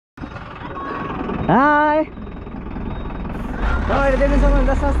हाय तपाईहरु देख्न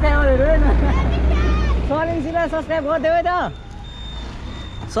सक्नुहुन्छ सब्स्क्राइबरहरु हैन सलिन सिला सब्स्क्राइब गर्दै है त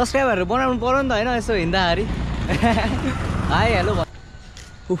सब्स्क्राइबरहरु बनाउनु पर्यो नि त हैन यसो हिँड्दाखेरि हाय हेलो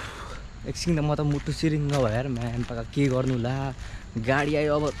उफ एकछिन त म त मुटु सिरिङ्ग भयो यार म्यान पका के गर्नु ला गाडी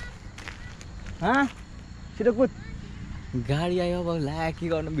आयो अब छिटो कुद गाडी आयो अब ला के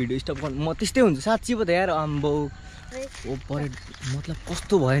गर्नु भिडियो स्टप गर्नु म त्यस्तै हुन्छ साच्चै पो त यार अम्बो ओ बरे मतलब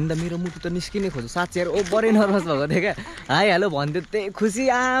कस्तो भयो नि त मेरो मुटु त निस्किनै खोज्यो साच्चै यार ओ बरे नर्भस भएको थियो क्या हाई हेलो भन्दै त्यही खुसी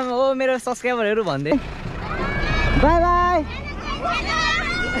आम ओ मेरो सब्स्क्राइबरहरु भन्दै बाई बाई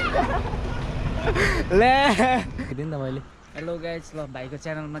ले दिन त मैले हेलो गाइज ल भाइको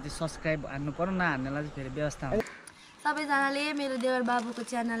च्यानलमा चाहिँ सब्स्क्राइब हान्नु पर्यो नहान्नेलाई चाहिँ फेरि व्यवस्था हुन्छ सबैजनाले मेरो देवर बाबुको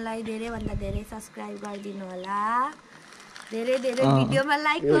च्यानललाई धेरै भन्दा धेरै सब्स्क्राइब गरिदिनु होला धेरै धेरै भिडियोमा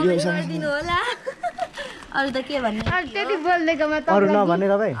लाइक कमेन्ट गरिदिनु होला अरु त के भन्नु त्यति बोल्दैकोमा त अरु नभन्ने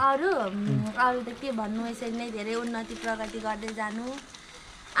तपाई अरु त के भन्नु यसरी नै धेरै उन्नति प्रगति गर्दै जानु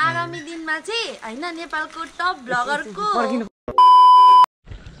आगामी दिनमा चाहिँ हैन नेपालको top ब्लगरको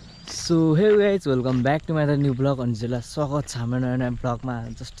so hey guys welcome back to my the new blog अनि चाहिँ स्वागत छ हाम्रो नयाँ ब्लगमा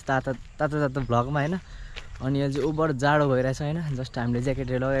जस्ट तातो ब्लगमा हैन अनि अहिले चाहिँ ओभर जाडो भइरहेछ हैन जस्ट हामीले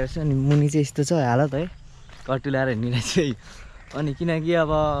ज्याकेटहरू लगाएर छ अनि मुनि चाहिँ यस्तो छ हालत है कट्टु ल्याएर हिँडिरहेछ है अनि किनकि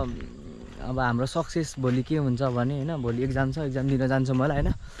अब हाम्रो सक्सेस भोलि के हुन्छ भने हैन भोलि एक्जाम छ एक्जाम दिन जान्छु मलाई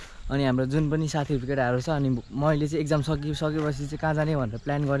हैन अनि हाम्रो जुन पनि साथीहरु केटाहरु छ अनि मैले चाहिँ एक्जाम सकेपछि चाहिँ कहाँ जाने भनेर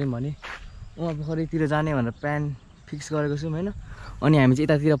प्लान गरेँ भने उहाँ पोखरीतिर जाने भनेर प्लान फिक्स गरेको छौँ हैन अनि हामी चाहिँ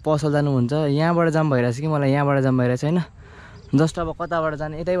यतातिर पसल जानु हुन्छ यहाँबाट जाम भइरहेछ कि मलाई यहाँबाट जाम भइरहेछ हैन जस्ट अब कताबाट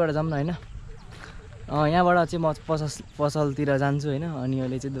जाने यतैबाट जाम न हैन यहाँबाट चाहिँ म पसलतिर जान्छु हैन अनि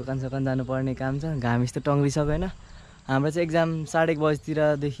अहिले चाहिँ दोकान जानुपर्ने काम छ घाम यस्तो टङ्ग्रिसक्यो हैन हाम्रो चाहिँ एक्जाम 1:30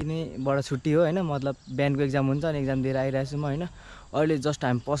 बजेतिरदेखि नै बाट छुट्टी हो हैन मतलब बिहानको एक्जाम हुन्छ अनि एक्जाम दिएर आइरहेको छु म हैन अहिले जस्ट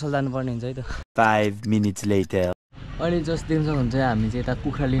हामी पसल जानुपर्ने हुन्छ है त 5 minutes later अहिले जस्ट देख्न सक्नुहुन्छ हामी चाहिँ यता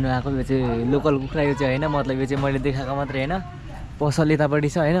कुखुरा लिनु आएको यो चाहिँ लोकल कुखुरा यो चाहिँ हैन मतलब यो चाहिँ मैले देखाएको मात्रै हैन पसल यतापट्टि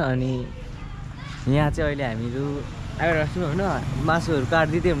छ हैन अनि यहाँ चाहिँ अहिले हामीहरू आइरहेको छौँ हैन मासुहरू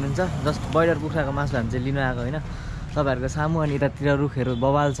काट्दिँदै हुनुहुन्छ जस्ट ब्रोइलर कुखुराको मासु हामी चाहिँ लिनु आएको हैन तपाईहरुको सामु अनि यतातिर रुखहरू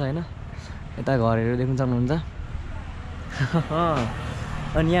बवाल छ हैन यता घरहरू देख्न सक्नुहुन्छ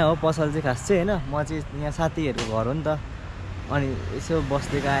अनि यहाँ हो पसल चाहिँ खास चाहिँ हैन म चाहिँ यहाँ साथीहरूको घर हो नि त अनि यसो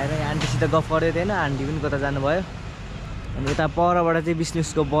बस्दैको आएर आन्टीसित गफ गर्दै थिएँ हैन आन्टी पनि कता जानुभयो अनि यता परबाट चाहिँ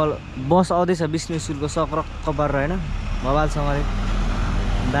बिजनेसको बस आउँदैछ बिजनेस स्कुलको सकरक्क पारेर हैन बवालसँगले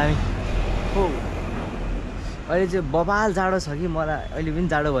दामी हो अहिले चाहिँ बवाल जाडो छ कि मलाई अहिले पनि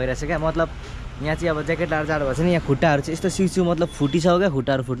जाडो भइरहेछ क्या मतलब यहाँ चाहिँ अब ज्याकेट लगाएर जाडो भएछ नि यहाँ खुट्टाहरू चाहिँ यस्तो सिउसिउ मतलब फुटिसक्यो क्या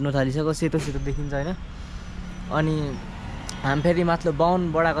खुट्टाहरू फुट्नु थालिसक्यो सेतो सेतो देखिन्छ हैन अनि हामी फेरि माथि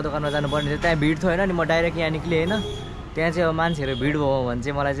बाहुन बडाको दोकानमा जानुपर्ने थियो त्यहाँ भिड थियो हैन अनि म डाइरेक्ट यहाँ निक्लेँ हैन त्यहाँ चाहिँ अब मान्छेहरू भिड भयो भने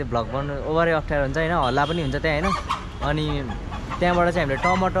चाहिँ मलाई चाहिँ भ्लग गर्नु ओभरै अप्ठ्यारो हुन्छ हैन हल्ला पनि हुन्छ त्यहाँ हैन अनि त्यहाँबाट चाहिँ हामीले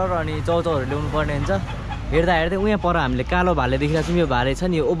टमाटर अनि चाउचाउहरू ल्याउनु पर्ने हुन्छ हेर्दा हेर्दै उहाँ पर हामीले कालो भाले देखिरहेको छौँ यो भाले छ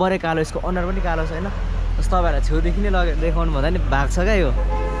नि यो ओभरै कालो यसको अनुहार पनि कालो छ हैन जस्तो तपाईँहरूलाई छेउदेखि नै लगेर देखाउनु भन्दा नि भाग्छ क्या यो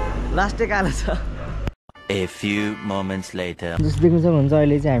लास्टै कालो छ A few moments later जस्तो देख्न सक्नुहुन्छ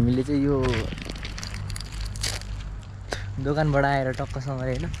अहिले चाहिँ हामीले चाहिँ यो दोकानबाट आएर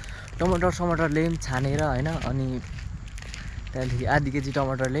टक्कसँगले हैन टमाटर ल्यायौँ छानेर हैन अनि त्यहाँदेखि आधी केजी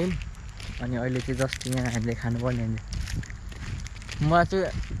टमाटर ल्यायौँ अनि अहिले चाहिँ जस्ट यहाँ हामीले खानुपर्ने हुन्छ मलाई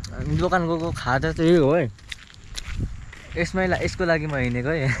चाहिँ दोकान गएको खाजा चाहिँ यही हो है यसको लागि म हिँडेको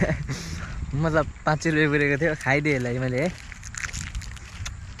है मतलब 5 रुपियाँ पुगेको थियो खाइदिएँ यसलाई मैले है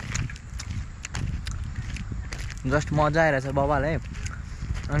जस्ट मजा आइरहेछ बबाल है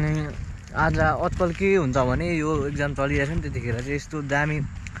अनि आज अत्कल के हुन्छ भने यो एक्जाम चलिरहेछ नि त्यतिखेर चाहिँ यस्तो दामी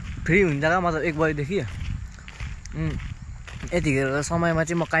फ्री हुन्छ क्या मतलब 1 बजेदेखि यतिखेर समयमा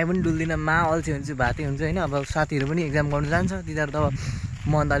चाहिँ म काहीँ पनि डुल्दिनँ अल्छी हुन्छु भाती हुन्छ हैन अब साथीहरू पनि एक्जाम गर्नु जान्छ तिनीहरू त अब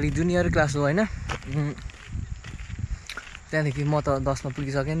म अन्त अलिक जुनियर क्लास हो हैन त्यहाँदेखि म त 10 मा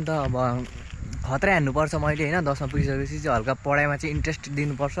पुगिसकेँ नि त अब खत्रै हान्नुपर्छ मैले हैन 10 मा पुगिसकेपछि चाहिँ हल्का पढाइमा चाहिँ इन्ट्रेस्ट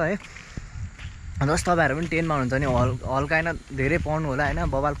दिनुपर्छ है जस्तो तपाईँहरू पनि 10 मा हुनुहुन्छ भने हल्का हैन धेरै पढ्नु होला हैन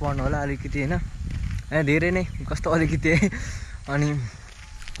बबाल पढ्नु होला अलिकति हैन धेरै नै कस्तो अलिकति अनि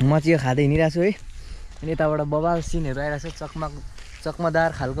म चाहिँ यो खाँदै हिँडिरहेको छु है अनि यताबाट बबाल सिनहरू आइरहेको छ चकमदार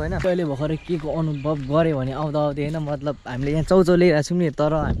खालको हैन अहिले भर्खरै के को अनुभव गऱ्यो भने आउँदा हैन मतलब हामीले यहाँ चाउचाउ ल्याइरहेको छौँ नि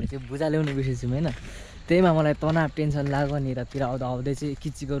तर हामीले चाहिँ बुझा ल्याउनु बिर्सेछौँ हैन त्यहीमा मलाई तनाव टेन्सन लाग्यो नि यतातिर आउँदै चाहिँ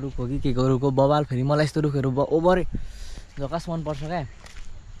किचीको रुख हो कि के को रुख हो बबाल फेरि मलाई यस्तो रुखहरू ओभरै झकास मनपर्छ क्या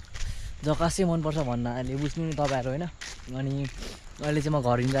झकासै मनपर्छ भन्न अहिले बुझ्नु नि तपाईँहरू हैन अनि अहिले चाहिँ म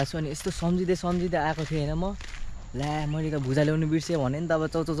घर हिँडिरहेको छु अनि यस्तो सम्झिँदै आएको थिएँ हैन म ला मैले त भुजा ल्याउनु बिर्सेँ भने नि त अब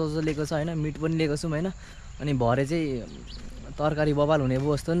चाउचाउ लिएको छ हैन मिट पनि लिएको छु हैन अनि भरे चाहिँ तरकारी बबाल हुने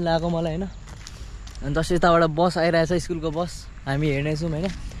भयो जस्तो नि लाग्यो मलाई हैन अनि जस्तो यताबाट बस आइरहेछ स्कुलको बस हामी हेर्नेछौँ होइन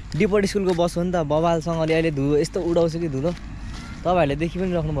डिपोट स्कुलको बस हो नि त बबालसँगले अहिले धुलो यस्तो उडाउँछ कि धुलो तपाईँहरूले देखि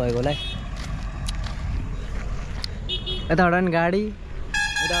पनि राख्नु भएको होला यताबाट पनि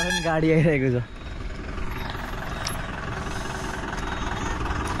गाडी आइरहेको छ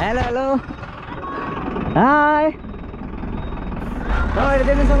हेलो हेलो हाई तपाईँहरूले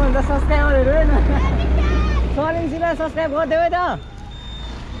देख्नु सक्नुहुन्छ सब्सक्राइबरहरू होइन सलिनसित सब्सक्राइब गरिदेऊ है त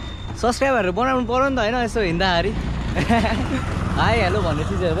सब्सक्राइबरहरू बनाउनु पर्यो नि त होइन यसो हिँड्दाखेरि हाई हेलो भन्ने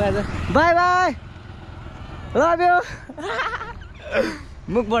चिजहरू भयो आज बाई बाई लभ यु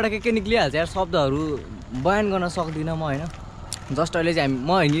मुखबाट के निक्लिहाल्छ यार शब्दहरू बयान गर्न सक्दिनँ म होइन जस्ट अहिले चाहिँ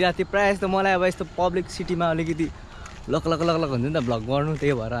म हिँडिरहेको थिएँ प्रायः जस्तो मलाई अब यस्तो पब्लिक सिटीमा अलिकति लक हुन्छ नि त भ्लग गर्नु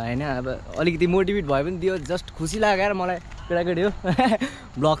त्यही भएर होइन अब अलिकति मोटिभेट भयो पनि दियो जस्ट खुसी लाग्यो यार मलाई केटाकेटी हो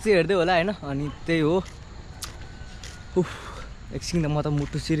भ्लग चाहिँ हेर्दै होला होइन अनि त्यही हो एकछिन त म त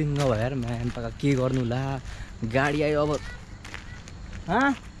मुटु सिरिङ्ग भयो यार म्यान पक्का के गर्नु ला गाडी आयो अब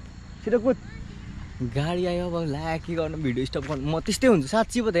छिटो कुद गाडी आयो अब ला के गर्नु भिडियो स्टप गर्नु म त्यस्तै हुन्छु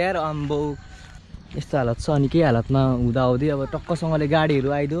साँच्ची पो त यार आम्बो यस्तो हालत छ अनि केही हालतमा हुँदाहुँदै अब टक्कसँगले गाडीहरू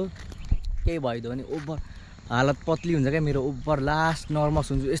आइदियो केही भइदियो भने ओभर हालत पत्ली हुन्छ क्या मेरो ओभर लास्ट नर्भस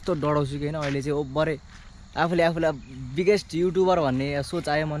हुन्छु यस्तो डराउँछु कि होइन अहिले चाहिँ ओभरै आफूले बिगेस्ट युट्युबर भन्ने सोच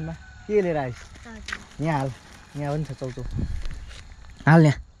आयो मनमा के लिएर आइस यहाँ हाल यहाँ पनि छ चाउचाउ हाल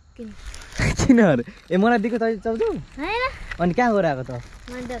यहाँ किन अरे ए मलाई दिएको त चाउचाउ अनि कहाँ गएर आएको त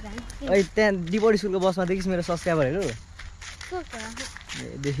अहिले त्यहाँ डिपोट स्कुलको बसमा देखिस् मेरो सब्सक्राइबरहरू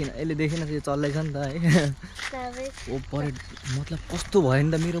देखिन यसले देखिन यो चल्दैछ नि त है ओभरै मतलब कस्तो भयो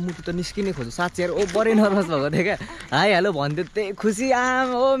नि त मेरो मुटु त निस्किनै खोज्यो साँच्चै ओभरै नर्भस भएको थियो क्या हाई हेलो भन्थ्यो त्यही खुसी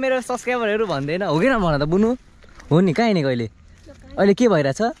आम हो मेरो सब्सक्राइबरहरू भन्दैन हो कि नभन त बुनु हो नि कहीँ नि कहिले अहिले के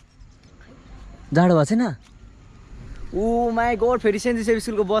भइरहेछ जाडो भएको छैन ऊ माई गड फेरि सेन्ट जोसेफ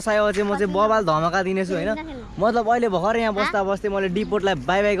स्कुलको बस आयो चाहिँ म चाहिँ बबाल धमाका दिनेछु होइन मतलब अहिले भर्खर यहाँ बस्दै मैले डिपोटलाई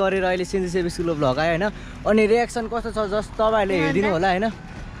बाई बाई गरेर अहिले सेन्ट जोसेफ स्कुलको भ्लग आयो होइन अनि रियाक्सन कस्तो छ जस्ट तपाईँहरूले हेरिदिनु होला होइन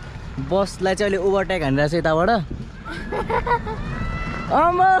बसलाई चाहिँ अहिले ओभरटेक हानिरहेको छ यताबाट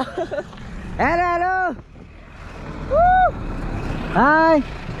hello hello hi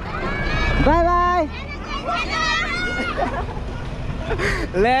by by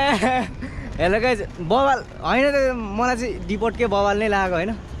ले हेलो गाइज बबाल होइन त मलाई चाहिँ डिपोटकै बबाल नै लागेको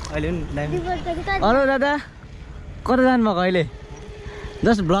होइन अहिले पनि हेलो दादा कता जानुभएको अहिले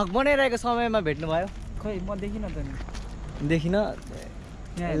जस्ट भ्लग बनाइरहेको समयमा भेट्नुभयो खै म देखिनँ त नि देखिन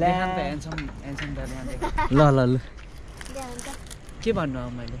ल ल ल के भन्नु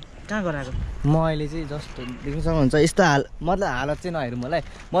अब मैले कहाँ गराएको म अहिले चाहिँ जस्ट देख्नु सक्नुहुन्छ यस्तो मतलब हालत चाहिँ नहेरौँ मलाई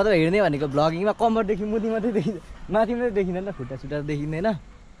मतलब हिँड्ने भनेको भ्लगिङमा कम्मरदेखि मुदी मात्रै देखिन्छ माथि मात्रै देखिँदैन नि त खुट्टा देखिँदैन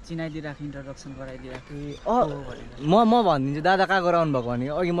चिनाइदिइराख्नु इन्ट्रोडक्सन गराइदिइराख्नु म भनिदिन्छु दादा कहाँ गराउनु भएको भने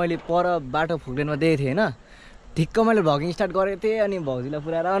अघि मैले पर बाटो फुक्रेनमा देखेको थिएँ होइन ठिक्क मैले भ्लगिङ स्टार्ट गरेको थिएँ अनि भाउजूलाई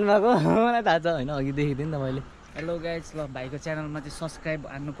पुऱ्याएर आउनु भएको मलाई थाहा छ होइन अघि देखेको थिएँ नि त मैले हेलो गाइज ल भाइको च्यानलमा चाहिँ सब्सक्राइब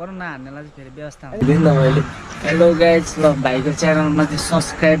हान्नु पर्यो नहान्नेलाई चाहिँ फेरि व्यवस्था हुन्छ मैले हेलो गाइज ल भाइको च्यानलमा चाहिँ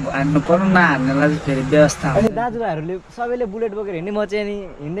सब्सक्राइब हान्नु पर्यो नहान्नेलाई चाहिँ फेरि व्यवस्था हुन्छ दाजुभाइहरूले सबैले बुलेट बोकेर हिँड्ने म चाहिँ नि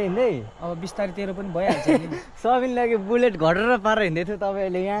हिँड्दै अब बिस्तारै तेरो पनि भइहाल्छ नि सबिन लागि बुलेट घटेर पारेर हिँड्दै थियो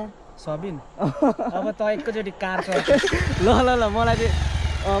तपाईँहरूले यहाँ सबिन अब त एकैचोटि कार चढ्छ ल मलाई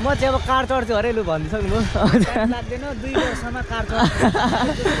चाहिँ म चाहिँ अब कार चढ्छु अरे लु भनिदिइसक्नु लाग्दैन 2 वर्षमा कार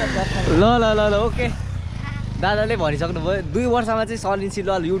चढ्छ ल ओके दादाले भनिसक्नु भयो 2 वर्षमा चाहिँ सलिन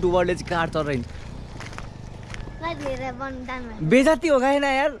सिलवाल युट्युबरले चाहिँ कार चढ्छ बेजाती हो गाएन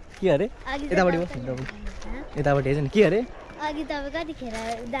यार के अरे यतापट्टि यतापट्टि हेर्छ नि के अरे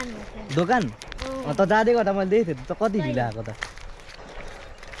दोकान त जाँदै गर्दा मैले देखेको थिएँ त कति ढिलो आएको त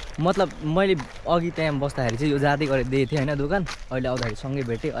मतलब मैले अघि त्यहाँ बस्दाखेरि चाहिँ यो जाँदै गरेर दिएको थिएँ होइन दोकान अहिले आउँदाखेरि सँगै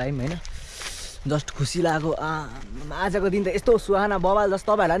भेटेँ आयौँ होइन जस्ट खुसी लाग्यो आजको दिन त यस्तो सुहाना बबाल जस्तो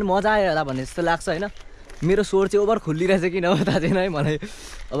तपाईँहरूलाई पनि मजा आयो होला भन्ने जस्तो लाग्छ होइन मेरो स्वर चाहिँ ओभर खुलिरहेछ किन हो थाहा छैन है मलाई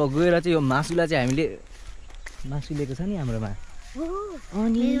अब गएर चाहिँ यो मासुलाई चाहिँ हामीले मासु लिएको छ नि हाम्रोमा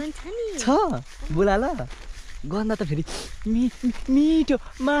अनि छ बोला ल गन्दा त फेरि मिठो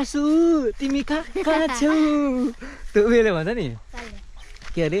मासु तिमी कहाँ छौ त्यो उयोले भन्छ नि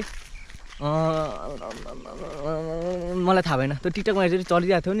के अरे मलाई थाहा भएन त्यो टिकटकमा यसरी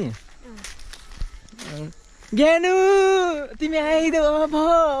चलिरहेको थियो नि ज्ञानु तिमी आइदेऊ अब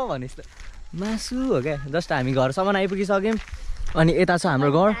भनेस् त मासु हो क्या जस्ट हामी घरसम्म आइपुगिसक्यौँ अनि यता छ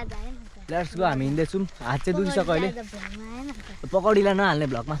हाम्रो घर लेट्स गो हामी हिँड्दैछौँ हात चाहिँ दुखिसक्यो अहिले पकौडीलाई नहाल्ने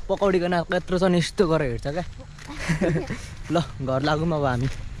भ्लगमा पकौडीको न यत्रो छ नि यस्तो गरेर हेर्छ क्या ल घर लागौँ अब हामी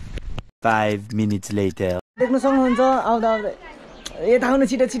 5 minutes later देख्नु सक्नुहुन्छ आउँदा यता आउनु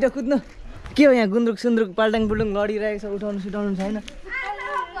छिटो कुद्नु के हो यहाँ गुन्द्रुक सुन्द्रुक पाल्टाङ पुल्टुङ लडिरहेको छ उठाउनु सुटाउनु छैन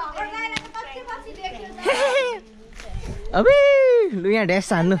अबे लु यहाँ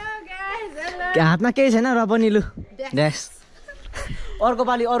ड्यास हान्नु हातमा केही छैन र पनि लु ड्यास अर्को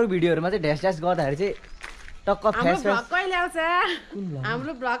पालि अरू भिडियोहरूमा चाहिँ ड्यास ड्यास गर्दाखेरि चाहिँ टक्क फ्यास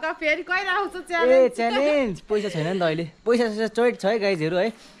हाम्रो भ्लग फेरि कहिले आउँछ ए च्यालेन्ज पैसा छैन नि त अहिले पैसा चोइट छ है गाइजहरू है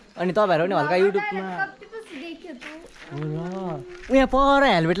अनि तपाईँहरू पनि हल्का युट्युबमा यहाँ पर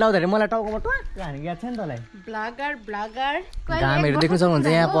हेलमेट लाउँदाखेरि मलाई टाउकोमा ट्वाक्क हानेको याद छ नि तँलाई ब्लगर घामहरू देख्नु सक्नुहुन्छ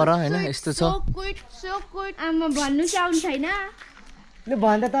यहाँ पर होइन यस्तो छ आमा भन्नु चाहिँ आउनु छैन लु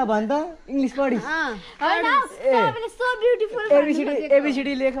भन् त इङ्ग्लिस पढी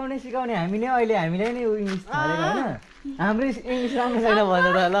एबिसिडी लेखाउने सिकाउने हामी नै अहिले हामीलाई नै इङ्ग्लिस थालेको होइन हाम्रो इङ्ग्लिस राम्रो छैन भन्छ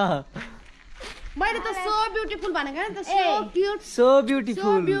त ल मैले त सो ब्युटिफुल भनेको नि त सो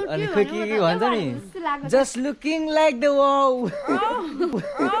ब्युटिफुल अनि खोइ के भन्छ नि just looking like the wow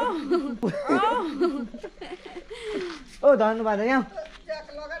ओ धनु भान्जा यहाँ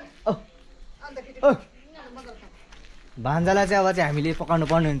भान्जालाई चाहिँ अब चाहिँ हामीले पकाउनु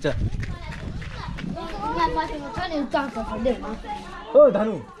पर्ने हुन्छ ओ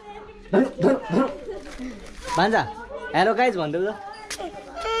धनु भान्जा हेलो गाइज भनिदेऊ त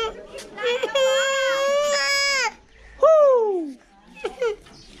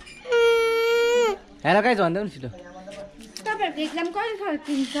हेलो गाइज भनिदेऊ न छिटो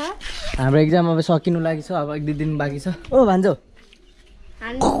हाम्रो एक्जाम अब सकिनु लागि छ अब 1-2 दिन बाँकी छ ओ भान्जो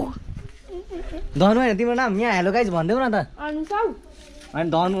धनु होइन तिम्रो नाम यहाँ हेलो गाइज भनिदेऊ न त अनि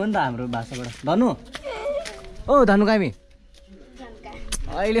धनु हो नि त हाम्रो भाषाबाट धनु ओ धनु कामी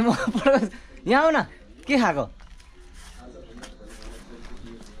अहिले म यहाँ आऊ न के खाएको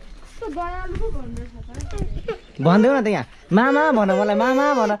भनिदेऊ न त यहाँ मामा भन मलाई मामा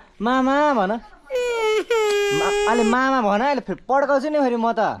भन अहिले मामा भन अहिले फेरि पड्काउँछु नि फेरि म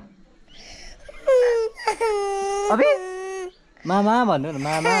त अबे मामा भन्नु न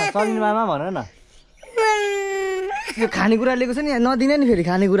मामा सलिन मामा भन न यो खानेकुरा लिएको छ नि नदिने नि फेरि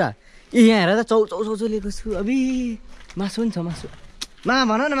खानेकुरा यहाँ हेर त चौचौ लिएको छु अबि मासु नि छ मासु मामा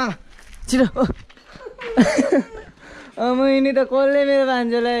भन न मामा छिटो मैले त कसले मेरो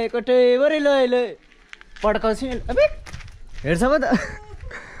भान्जोलाई कठैभरि लै पड्काउँछु नि अबे हेर्छ पो त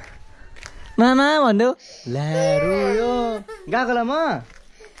मामा भनिदेऊ ल्यारु यो गएको ल म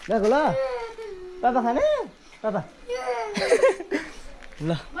गएको ल पापा खाने पापा ल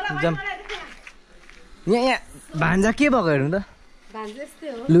जाम यहाँ भान्जा के भएको हेर्नु त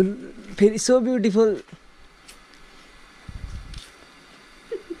लु फेरि सो ब्युटिफुल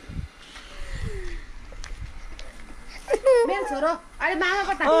मेरो छोरो अरे मामा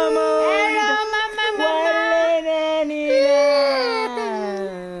कता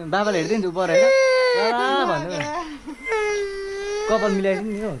बाबाले हेरिदिन्छु पर होइन भन्नु कपाल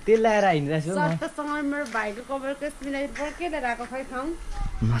मिलाइदिनु नि हो तेल लगाएर हिँडिरहेको छु मेरो भाइको कपाल केस मिलाइदिनु पर्यो के लिएर आएको खै खाउँ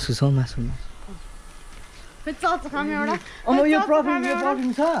मासु छ मासु फेरि चौचो खाउँ एउटा यो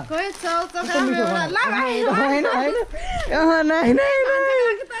पर्फ्युम छ खोइ चौचो खाउँ एउटा ल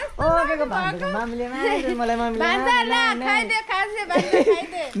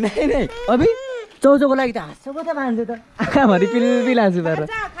अबि चौचोको लागि त हाँस्छ पो त भान्छु त आँखाभरि पिलपिल हाँसु पाएर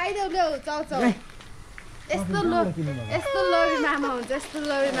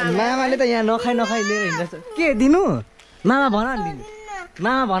मामाले त यहाँ नखाइ लिएर हिँड्छ के दिनु मामा भन न दिनु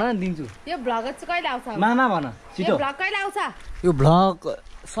मामा भन न दिन्छु यो भ्लग चाहिँ कहिले आउँछ मामा भन छिटो भ्लग कहिले आउँछ यो भ्लग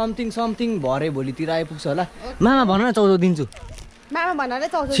समथिङ भरे भोलितिर आइपुग्छ होला मामा भन न चौचो दिन्छु मामा भन न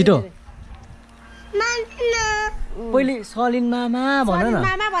चौचो छिटो पहिले सलिन मामा भन न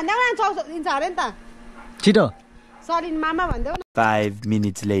मामा भन्दै न चौचो दिन्छ अरे नि त छिटो सलिन मामा भन्दै न 5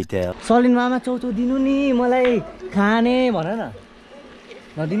 minutes later सलिन मामा चौचो दिनु नि मलाई खाने भन न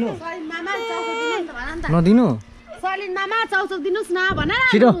नदिनु सलिन मामा चौचो दिनु नि त भन नि त नदिनु सलिन मामा चौचो दिनुस् न भन न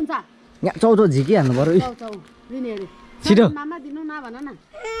छिटो हुन्छ यहाँ चौचो झिकिहाल्नु पर्यो चौचो दिने अरे छिटो मामा दिनु न भन न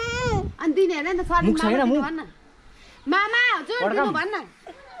अनि दिने अरे नि त सलिन मामा दिनु भन न मामा हजुर दिनु भन न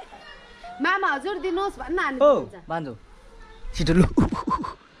मामा हजुर दिनुहोस् भन्न अनि ओ बान्जो छिटो लु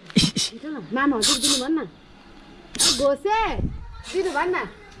छिटो न मामा हजुर दिनु भन्न गोसे दिनु भन्न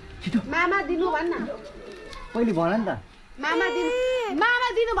मामा दिनु भन्न पहिले भन नि त मामा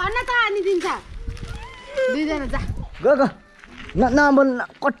दिनु भन्न त अनि दिन्छ दुईजना जा ग नबोल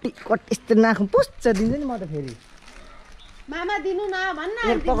कट्टी यस्तो नाखुन पुस्छ दिन्छु नि म त फेरि मामा दिनु न भन्न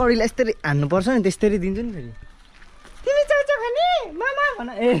पकौडीलाई यस्तरी हान्नुपर्छ नि त्यस्तरी दिन्छु नि फेरि तिमी चौचो खाने मामा भन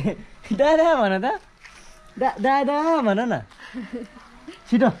ए दादा भन त दादा भन न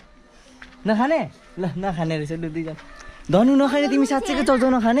छिटो नखाने ल नखाने रहेछ लु दुईजना धनु नखाने तिमी साँच्चैको चौचो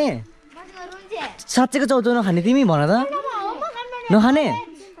नखाने साँच्चैको चौचो नखाने तिमी भन त नखाने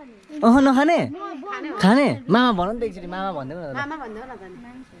नखाने खाने मामा भन नि त एकचोटि मामा भन्दै न मामा भन्दै न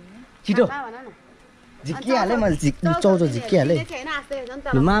छिटो झिक्किहालेँ मैले चौचौ झिक्किहालेँ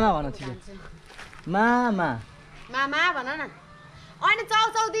लु मामा भन छिटो मामा मामा भन न अनि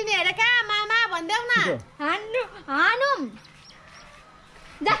चौचौ दिने हेरे कहाँ मामा भन्देऊ न हानुम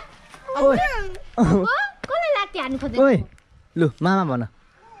जा ओइ कसले लात्ती हान्नु खोजेको ओइ लु मामा भन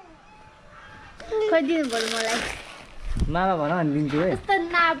खोइ दिनु पर्यो मलाई मामा भन अनि दिन्छु है यस्तो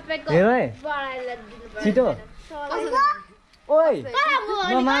नापेको हेर है बडाइलाई दिनु पर्यो छिटो ओइ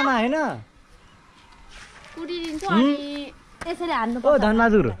म मामा होइन कुटिदिन्छु अनि यसरी हान्नु ओ पर्छ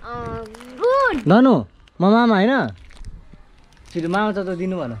धनबहादुर गुड धनु म मामा होइन छिटो मामा चौचौ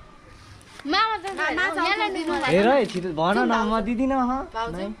दिनु भन मामा त यहाँलाई दिनु पर्यो हेर है छिटो भन न म दिदिनँ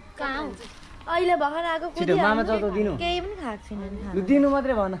कहाँ हुन्छ अहिले भर्खर आएको छिटो मामा चौचौ दिनु केही पनि खाएको छैन लु दिनु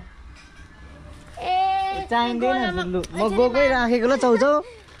मात्रै भन ए चाहिँदैन लु म गएकै राखेको ल चौचौ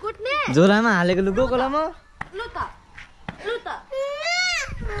कुट्ने झोलामा हालेको लु गएको ल म लु त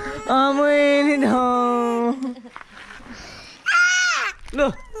मैले लु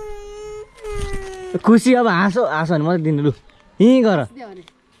खुसी अब हाँसो हाँसो भने मात्रै दिनु लु यहीँ गर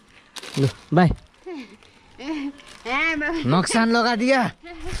लु बाई नक्सान लगादिया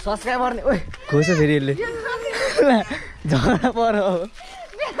सब्सक्राइबर ओइ खुसी फेरि यसले झगडा पर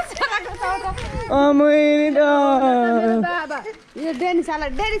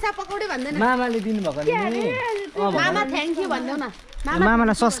मामाले दिनुभएको मामा थ्याङ्क यू भन्देऊ न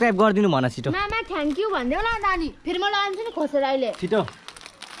मामालाई सब्सक्राइब गरिदिनु भन छिटो मामा थ्याङ्क यू भन्देऊ न नानी फेरि म लान्छु नि खोसेर अहिले छिटो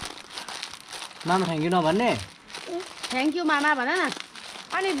मामा थ्याङ्क यू नभन्ने थ्याङ्क यू मामा भन न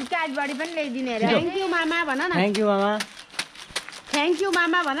अनि क्याडबडी पनि ल्याइदिने अरे थ्याङ्क यू मामा भन न थ्याङ्क यू मामा थ्याङ्क यू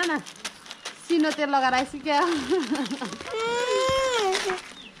मामा भन न सिनो तेल लगाएर आइसक्यो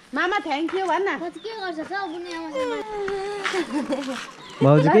मामा थ्याङ्क यू भन न के गर्छ त बुने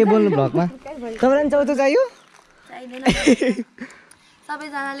भाउजू के बोल्नु भ्लगमा तपाईँलाई पनि चौचौ चाहियो चाहिँदैन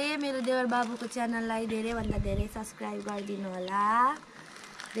सबैजनाले मेरो देवर बाबुको च्यानललाई धेरैभन्दा धेरै सब्सक्राइब गरिदिनु होला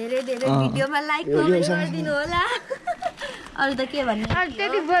धेरै धेरै भिडियोमा लाइक कमेन्ट गरिदिनु होला अरू त के भन्नु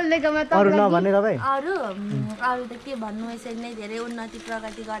त्यति बोल्दैकोमा अरू नभन्ने तपाईँ अरू त के भन्नु यसरी नै धेरै उन्नति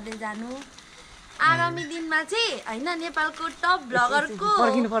प्रगति गर्दै जानु आगामी दिनमा चाहिँ होइन नेपालको टप भ्लगरको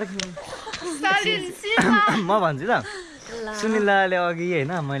पर्खिनु म भन्छु त सुनिलले अघि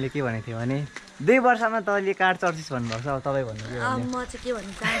होइन मैले के भनेको थिएँ भने 2 वर्षमा तैँले कार्ड चर्चिस भन्नुभएको छ अब तपाईँ भन्नु म चाहिँ के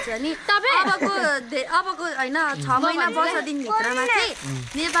भन्न चाहन्छु अनि अबको होइन 6 महिना 10 दिनभित्रमा चाहिँ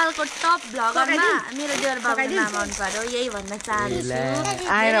नेपालको टप भ्लगरमा मेरो देवर बाबुको नाम आउनु पर्यो यही भन्न चाहन्छु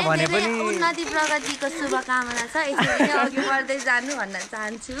आएर भने पनि उन्नति प्रगतिको शुभकामना छ यसरी नै अघि बढ्दै जानु भन्न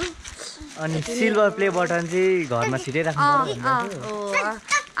चाहन्छु अनि सिल्भर प्ले बटन चाहिँ घरमा छिटै राख्नु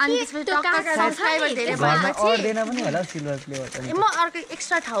अनि त्यसपछि टक्क सब्सक्राइबर धेरै भएपछि अड्दैन पनि होला सिल्भर प्ले बटन म अर्को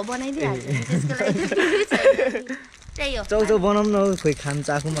एक्स्ट्रा ठाउँ बनाइदिइहाल्छु त्यसको लागि त्यही हो चौचौ बनाउँ न खोइ खानु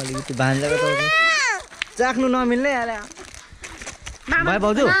चाखौँ अलिकति भान्जाको चौचौ चाख्नु नमिल्ने अरे भाइ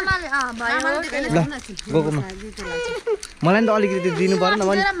भाउजू ल गएको म मलाई नि त अलिकति दिनु पर्यो न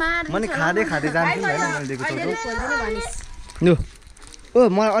मैले खाँदै जान्छु नि होइन मैले दिएको चौचौ लु ओ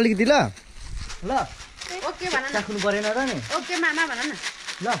मलाई अलिकति ल ओके भन न चाख्नु परेन र नि ओके मामा भन न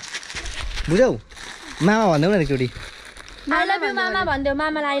ल बुझौ मामा भन्देऊ न एकचोटि आई लभ यु मामा भन्देऊ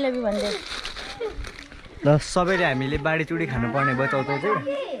मामालाई आई लभ यु भन्देऊ ल सबैले हामीले बाडी चुडी खानुपर्ने भयो चौचौ चाहिँ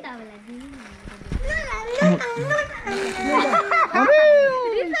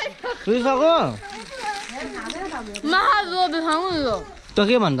सुइसक्यो त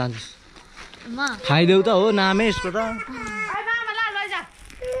के भन्न चाहन्छस् खाइदेऊ त हो नामै यसको त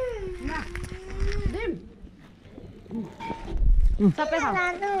सबै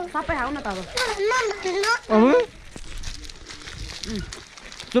खाऊ न त अब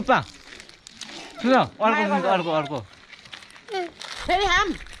चुप्पा अर्को फेरि हाम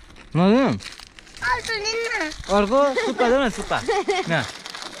अर्को सुप्पा जाऊ न सुप्पा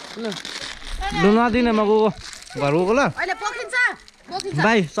लु नदिनँ म गएको घर गएको ल अहिले पोखिन्छ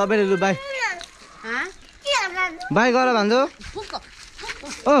बाई सबैले लु बाई बाई गर भन्छु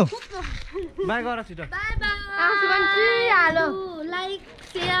ओ बाई गर छिटो लाइक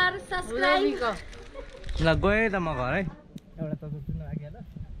शेयर सब्सक्राइब ल गएँ त म घर है एउटा चौचौ चुन्न लाग्यो ल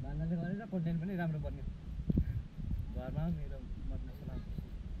भान्जा चाहिँ गरेर कन्टेन्ट पनि राम्रो बन्यो घरमा मेरो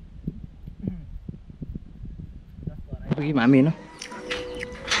आइपुग्यौँ हामी होइन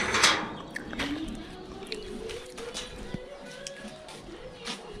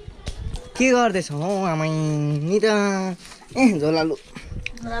के गर्दैछौ आमै नि त झोलालु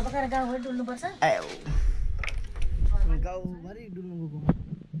बोकेर गाउँभरि डुल्नुपर्छ गाउँभरि डुल्नु गएको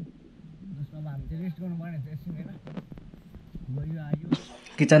जसमा अब हामी चाहिँ रेस्ट गर्नु पर्ने हुन्छ एकछिन होइन गयो आयो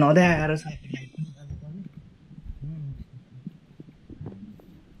किचन अँध्यारो छ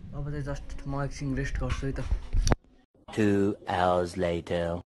अब चाहिँ जस्ट म एकछिन रेस्ट गर्छु है त 2 hours later.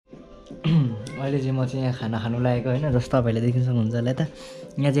 अहिले चाहिँ म चाहिँ यहाँ खाना खानु लागेको होइन जस्तो तपाईँहरूले देखिन सक्नुहुन्छ होला त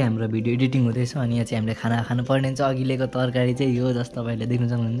यहाँ चाहिँ हाम्रो भिडियो एडिटिङ हुँदैछ अनि यहाँ चाहिँ हामीले खाना खानु पर्ने हुन्छ अघिल्लोको तरकारी चाहिँ यो जस्तो तपाईँहरूले देख्न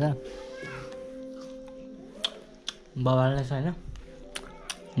सक्नुहुन्छ बबाल नै छ होइन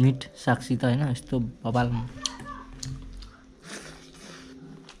मिट सागसित होइन यस्तो बबाल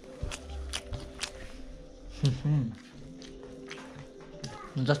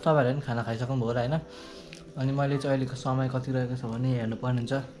जस्तो तपाईँहरूले पनि खाना खाइसक्नुभयो होला होइन अनि मैले चाहिँ अहिलेको समय कति रहेको छ भने हेर्नुपर्ने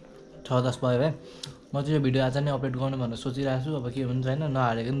हुन्छ 6-10 भयो है म चाहिँ यो भिडियो आज नै अपलोड गर्नु भनेर सोचिरहेको छु अब के हुन्छ होइन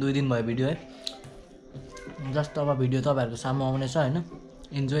नहालेको पनि 2 दिन भयो भिडियो है जस्ट अब भिडियो तपाईँहरूको सामु आउनेछ होइन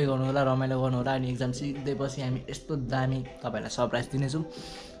इन्जोय गर्नु होला रमाइलो गर्नु होला अनि एक्जाम सिक्दैपछि हामी यस्तो दामी तपाईँहरूलाई सरप्राइज दिनेछौँ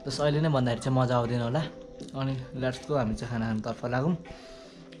जस अहिले नै भन्दाखेरि चाहिँ मजा आउँदैन होला अनि लेट्सको हामी चाहिँ खाना खानुतर्फ लागौँ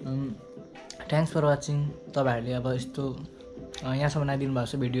थ्याङ्क्स फर वाचिङ तपाईँहरूले अब यस्तो यहाँसम्म आइदिनु भएको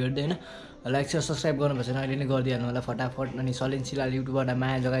छ भिडियो हेर्दै होइन लाइक सेयर सब्सक्राइब गर्नुभएको छैन अहिले नै गरिदिइहाल्नु होला फटाफट अनि सलिन सिलवाल युट्युबबाट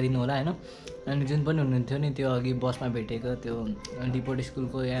माया जगाइदिनु होला होइन अनि जुन पनि हुनुहुन्थ्यो नि त्यो अघि बसमा भेटेको त्यो डिपोर्ट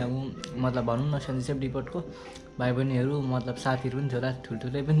स्कुलको यहाँ मतलब भनौँ न सन्जिसेप डिपोर्टको भाइ बहिनीहरू मतलब साथीहरू पनि थियो होला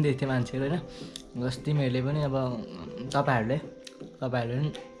ठुल्ठुलै पनि दिएको थियो मान्छेहरू होइन जस तिमीहरूले पनि अब तपाईँहरूले पनि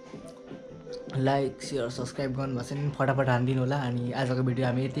लाइक सेयर सब्सक्राइब गर्नुभएको छ नि फटाफट हानिदिनु होला अनि आजको भिडियो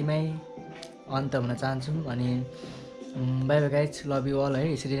हामी यतिमै अन्त हुन चाहन्छौँ अनि by by guys love you all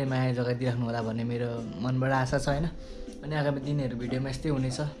है यसरी नै माया जगाइदिइराख्नु होला भन्ने मेरो मनबाट आशा छ होइन अनि आगामी दिनहरू भिडियोमा यस्तै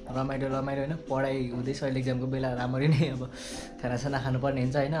हुनेछ रमाइलो होइन पढाइ हुँदैछ अहिले एक्जामको बेला राम्ररी नै अब खानासाना खानुपर्ने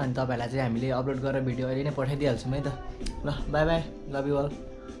हुन्छ होइन अनि तपाईँहरूलाई चाहिँ हामीले अपलोड गरेर भिडियो अहिले नै पठाइदिइहाल्छौँ है त ल by by love you all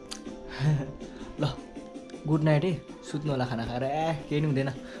ल गुड नाइट है सुत्नु होला खाना खाएर केही नि हुँदैन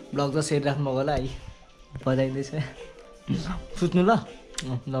ब्लग त सेयर राख्नु भएको होला है बजाइँदैछ सुत्नु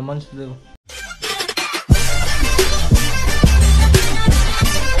ल मन सुत्नु